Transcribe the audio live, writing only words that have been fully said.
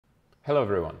Hello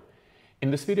everyone.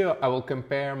 In this video I will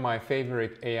compare my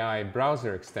favorite AI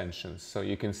browser extensions so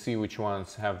you can see which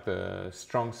ones have the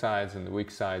strong sides and the weak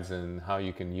sides and how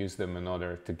you can use them in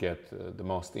order to get the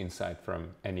most insight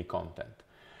from any content.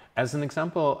 As an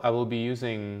example, I will be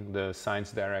using the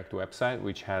Science Direct website,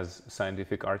 which has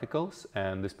scientific articles,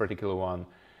 and this particular one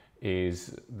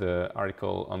is the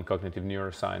article on cognitive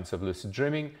neuroscience of lucid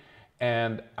dreaming,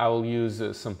 and I will use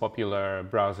some popular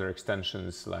browser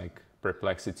extensions like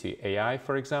perplexity.ai,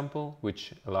 for example,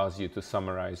 which allows you to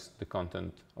summarize the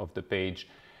content of the page,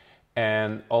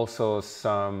 and also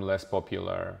some less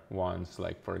popular ones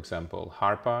like, for example,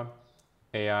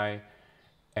 harpa.ai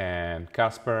and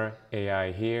Casper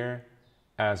AI here,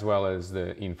 as well as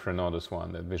the InfraNodus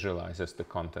one that visualizes the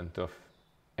content of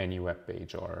any web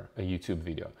page or a YouTube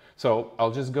video. So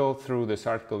I'll just go through this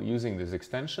article using these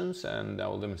extensions and I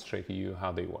will demonstrate to you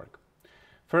how they work.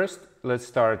 First, let's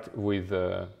start with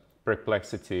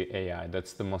Perplexity AI.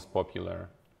 That's the most popular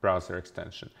browser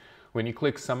extension. When you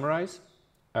click summarize,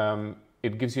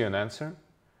 it gives you an answer,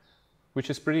 which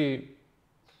is pretty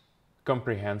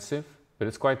comprehensive, but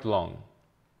it's quite long.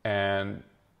 And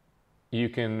you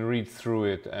can read through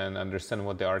it and understand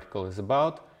what the article is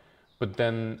about, but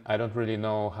then I don't really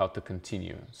know how to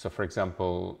continue. So for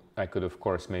example, I could of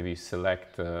course maybe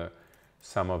select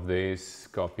some of this,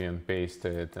 copy and paste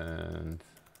it and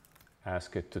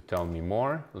ask it to tell me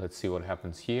more. Let's see what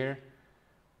happens here.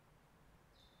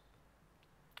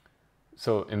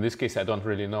 So in this case, I don't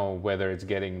really know whether it's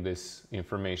getting this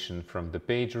information from the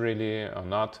page really or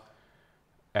not.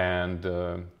 And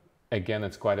again,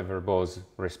 it's quite a verbose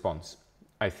response.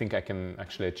 I think I can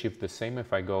actually achieve the same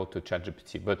if I go to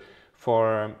ChatGPT. But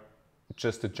for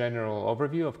just a general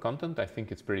overview of content, I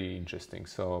think it's pretty interesting.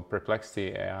 So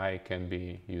Perplexity AI can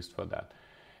be used for that.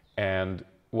 And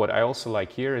what I also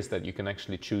like here is that you can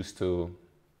actually choose to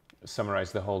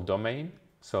summarize the whole domain.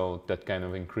 So that kind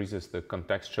of increases the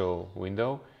contextual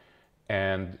window.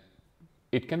 And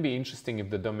it can be interesting if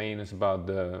the domain is about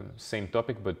the same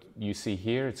topic, but you see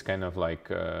here, it's kind of like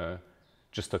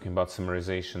just talking about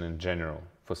summarization in general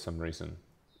for some reason.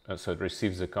 So it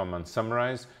receives the command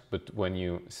summarize, but when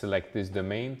you select this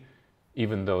domain,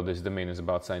 even though this domain is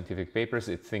about scientific papers,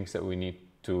 it thinks that we need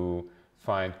to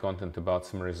find content about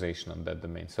summarization on that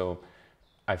domain. So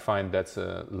I find that's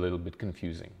a little bit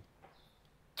confusing.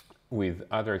 With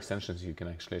other extensions, you can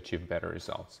actually achieve better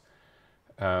results.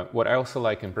 What I also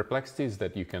like in Perplexity is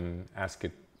that you can ask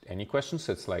it any questions.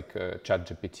 It's like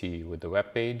ChatGPT with the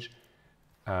web page.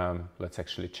 Let's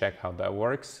actually check how that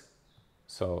works.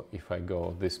 So if I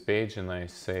go this page and I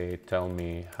say, tell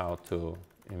me how to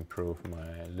improve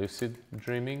my lucid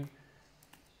dreaming,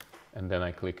 and then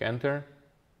I click enter.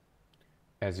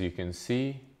 As you can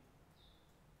see,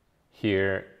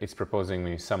 here it's proposing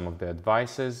me some of the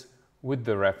advices with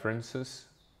the references,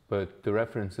 but the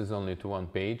reference is only to one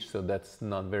page, so that's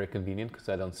not very convenient because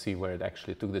I don't see where it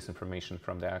actually took this information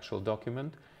from the actual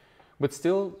document. But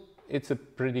still, it's a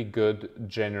pretty good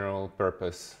general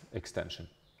purpose extension,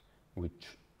 which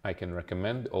I can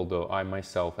recommend, although I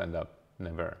myself end up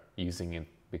never using it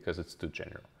because it's too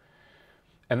general.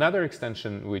 Another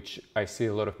extension which I see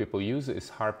a lot of people use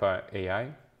is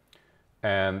harpa.ai,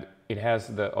 and it has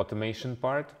the automation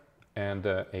part and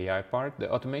the AI part.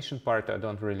 The automation part I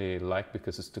don't really like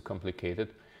because it's too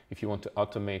complicated. If you want to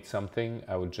automate something,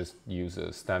 I would just use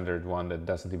a standard one that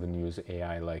doesn't even use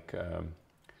AI, like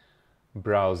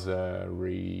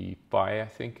browser.ai, I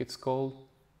think it's called,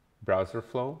 browser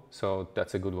flow. So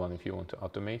that's a good one if you want to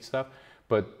automate stuff.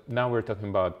 But now we're talking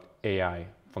about AI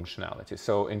functionality.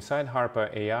 So inside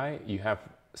harpa.ai, you have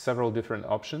several different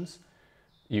options.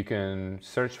 You can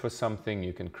search for something,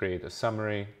 you can create a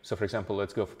summary. So for example,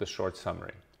 let's go for the short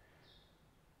summary.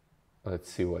 Let's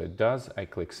see what it does. I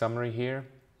click summary here.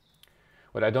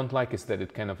 What I don't like is that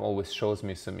it kind of always shows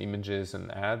me some images and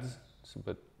ads,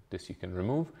 but this you can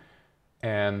remove.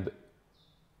 And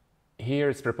here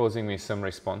it's proposing me some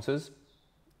responses.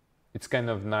 It's kind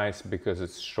of nice because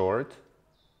it's short,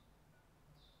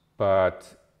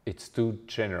 but it's too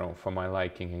general for my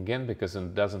liking again, because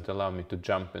it doesn't allow me to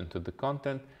jump into the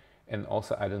content. And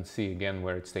also I don't see again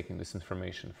where it's taking this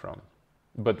information from.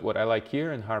 But what I like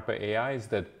here in harpa.ai is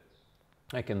that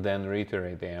I can then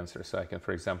reiterate the answer. So I can,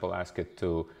 for example, ask it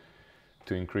to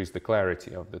increase the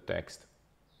clarity of the text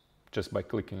just by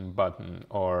clicking a button,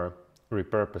 or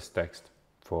repurpose text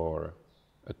for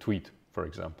a tweet, for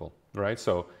example, right?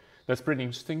 So that's pretty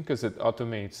interesting because it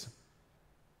automates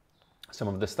some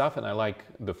of the stuff, and I like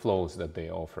the flows that they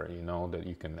offer, you know, that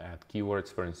you can add keywords,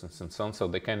 for instance, and so on. So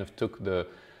they kind of took the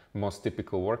most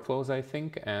typical workflows, I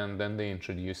think, and then they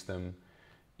introduced them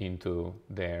into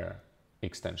their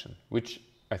extension, which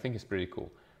I think it's pretty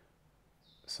cool.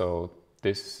 So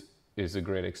this is a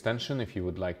great extension if you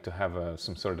would like to have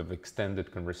some sort of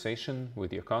extended conversation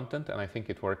with your content, and I think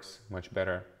it works much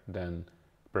better than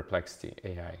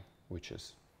perplexity.ai, which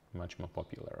is much more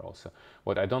popular also.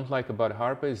 What I don't like about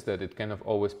Harpa is that it kind of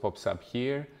always pops up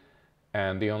here,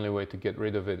 and the only way to get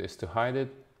rid of it is to hide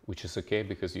it, which is okay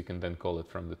because you can then call it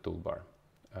from the toolbar.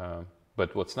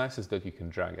 But what's nice is that you can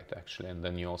drag it actually, and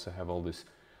then you also have all this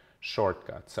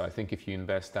shortcuts. So I think if you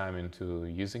invest time into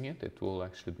using it, it will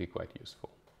actually be quite useful.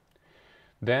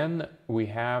 Then we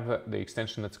have the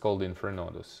extension that's called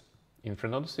InfraNodus.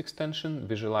 InfraNodus extension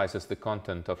visualizes the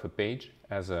content of a page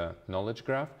as a knowledge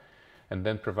graph and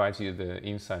then provides you the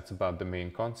insights about the main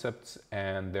concepts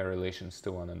and their relations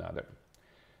to one another.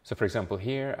 So for example,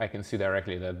 here I can see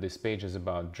directly that this page is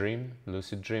about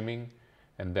lucid dreaming,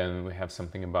 and then we have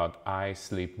something about eye,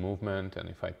 sleep, movement, and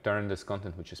if I turn this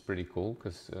content, which is pretty cool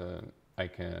because I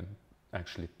can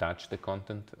actually touch the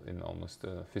content in almost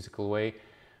a physical way,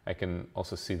 I can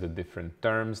also see the different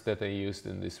terms that I used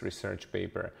in this research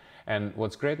paper. And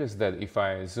what's great is that if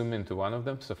I zoom into one of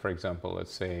them, so for example,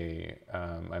 let's say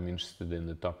I'm interested in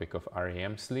the topic of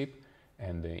REM sleep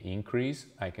and the increase,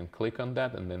 I can click on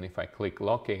that, and then if I click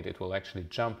locate, it will actually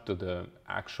jump to the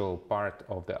actual part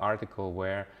of the article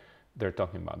where they're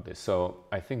talking about this. So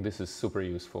I think this is super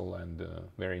useful and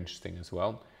very interesting as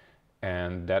well.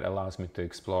 And that allows me to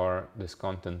explore this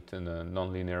content in a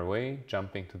non-linear way,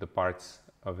 jumping to the parts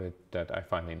of it that I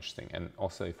find interesting. And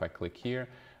also if I click here,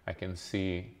 I can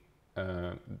see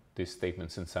these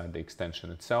statements inside the extension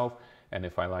itself. And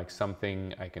if I like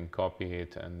something, I can copy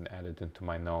it and add it into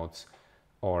my notes,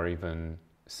 or even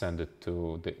send it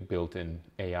to the built-in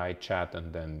AI chat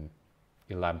and then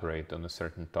elaborate on a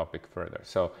certain topic further.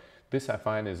 So this I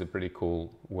find is a pretty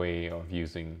cool way of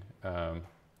using the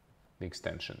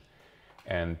extension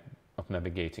and of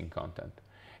navigating content.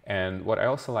 And what I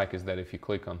also like is that if you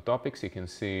click on topics, you can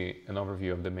see an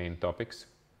overview of the main topics.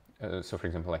 So for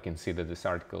example, I can see that this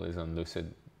article is on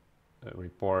lucid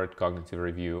report, cognitive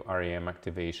review, REM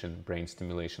activation, brain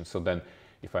stimulation. So then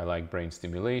if I like brain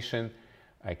stimulation,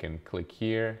 I can click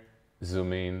here,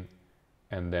 zoom in,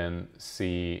 and then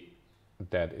see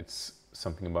that it's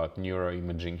something about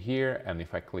neuroimaging here. And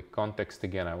if I click context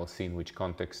again, I will see in which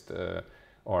context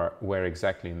or where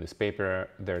exactly in this paper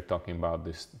they're talking about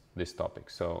this topic.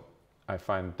 So I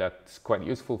find that's quite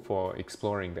useful for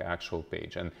exploring the actual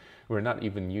page. And we're not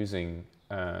even using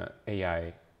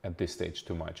AI at this stage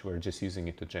too much. We're just using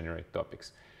it to generate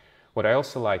topics. What I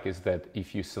also like is that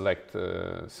if you select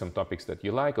some topics that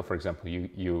you like, or for example,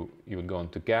 you would go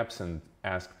into gaps and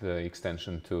ask the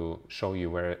extension to show you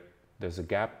where there's a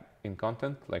gap in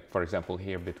content, like for example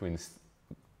here between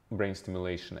brain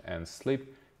stimulation and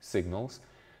sleep signals,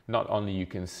 not only you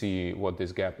can see what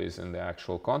this gap is in the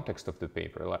actual context of the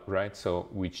paper, right? So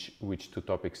which two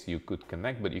topics you could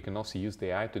connect, but you can also use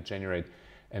the AI to generate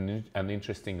an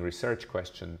interesting research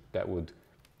question that would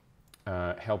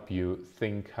help you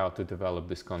think how to develop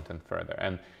this content further.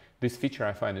 And this feature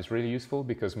I find is really useful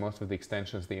because most of the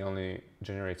extensions, they only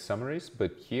generate summaries,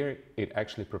 but here it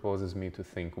actually proposes me to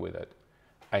think with it.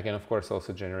 I can of course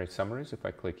also generate summaries if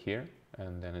I click here,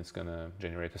 and then it's gonna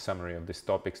generate a summary of these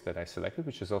topics that I selected,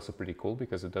 which is also pretty cool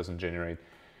because it doesn't generate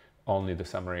only the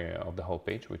summary of the whole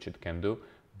page, which it can do,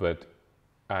 but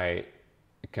I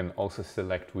can also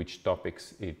select which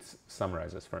topics it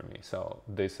summarizes for me. So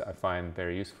this I find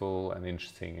very useful and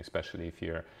interesting, especially if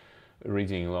you're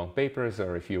reading long papers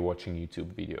or if you're watching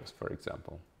YouTube videos, for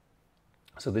example.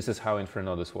 So this is how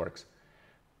InfraNodus works.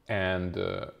 And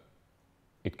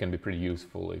it can be pretty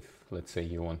useful if, let's say,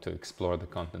 you want to explore the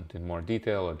content in more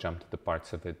detail or jump to the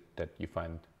parts of it that you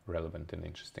find relevant and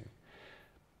interesting.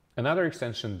 Another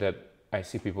extension that I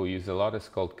see people use a lot is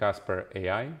called Casper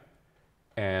AI.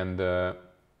 And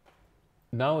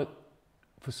now,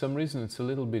 for some reason, it's a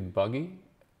little bit buggy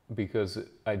because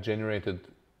I generated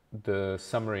the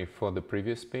summary for the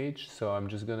previous page. So I'm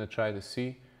just going to try to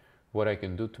see what I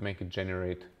can do to make it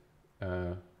generate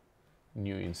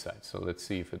new insights. So let's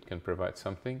see if it can provide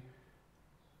something.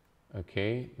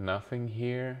 Okay, nothing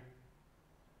here.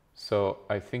 So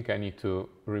I think I need to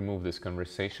remove this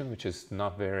conversation, which is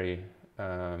not very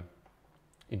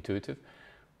intuitive.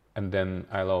 And then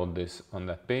I load this on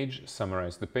that page,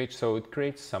 summarize the page. So it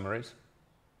creates summaries.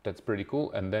 That's pretty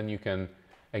cool. And then you can,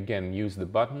 again, use the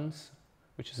buttons,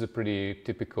 which is a pretty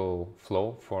typical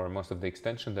flow for most of the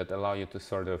extension that allow you to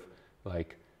sort of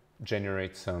like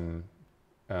generate some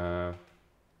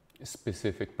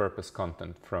specific purpose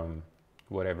content from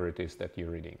whatever it is that you're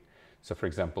reading. So for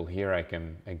example, here I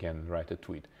can, again, write a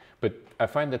tweet. But I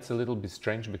find that's a little bit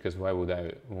strange because why would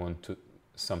I want to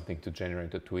something to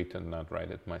generate a tweet and not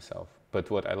write it myself. But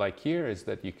what I like here is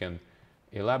that you can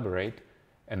elaborate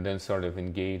and then sort of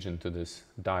engage into this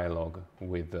dialogue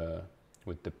with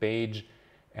the page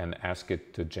and ask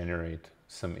it to generate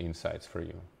some insights for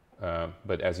you.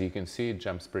 But as you can see, it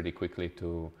jumps pretty quickly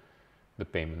to the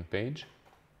payment page.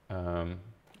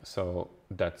 So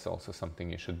that's also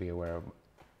something you should be aware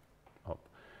of.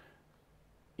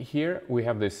 Here we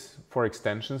have this 4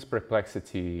 extensions: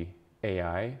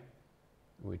 perplexity.ai,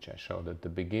 which I showed at the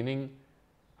beginning,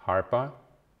 harpa,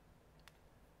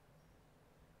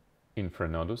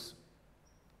 InfraNodus,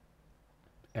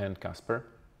 and Casper.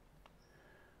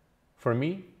 For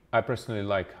me, I personally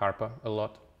like harpa a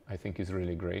lot. I think it's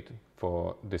really great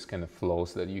for this kind of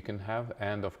flows that you can have,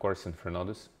 and of course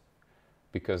InfraNodus,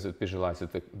 because it visualizes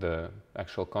the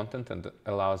actual content and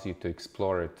allows you to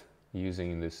explore it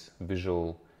using this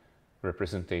visual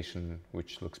representation,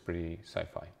 which looks pretty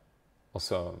sci-fi.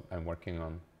 Also, I'm working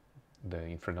on the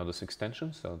InfraNodus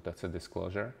extension, so that's a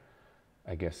disclosure.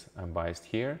 I guess I'm biased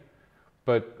here,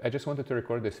 but I just wanted to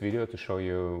record this video to show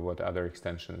you what other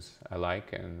extensions I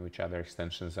like and which other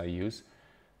extensions I use.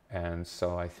 And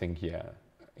so I think, yeah,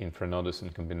 InfraNodus in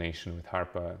combination with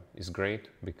harpa is great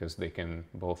because they can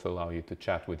both allow you to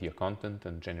chat with your content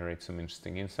and generate some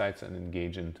interesting insights and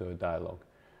engage into a dialogue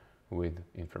with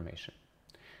information.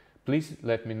 Please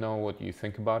let me know what you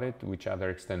think about it, which other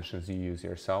extensions you use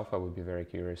yourself. I would be very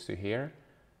curious to hear.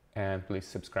 And please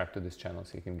subscribe to this channel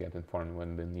so you can get informed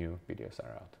when the new videos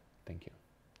are out. Thank you.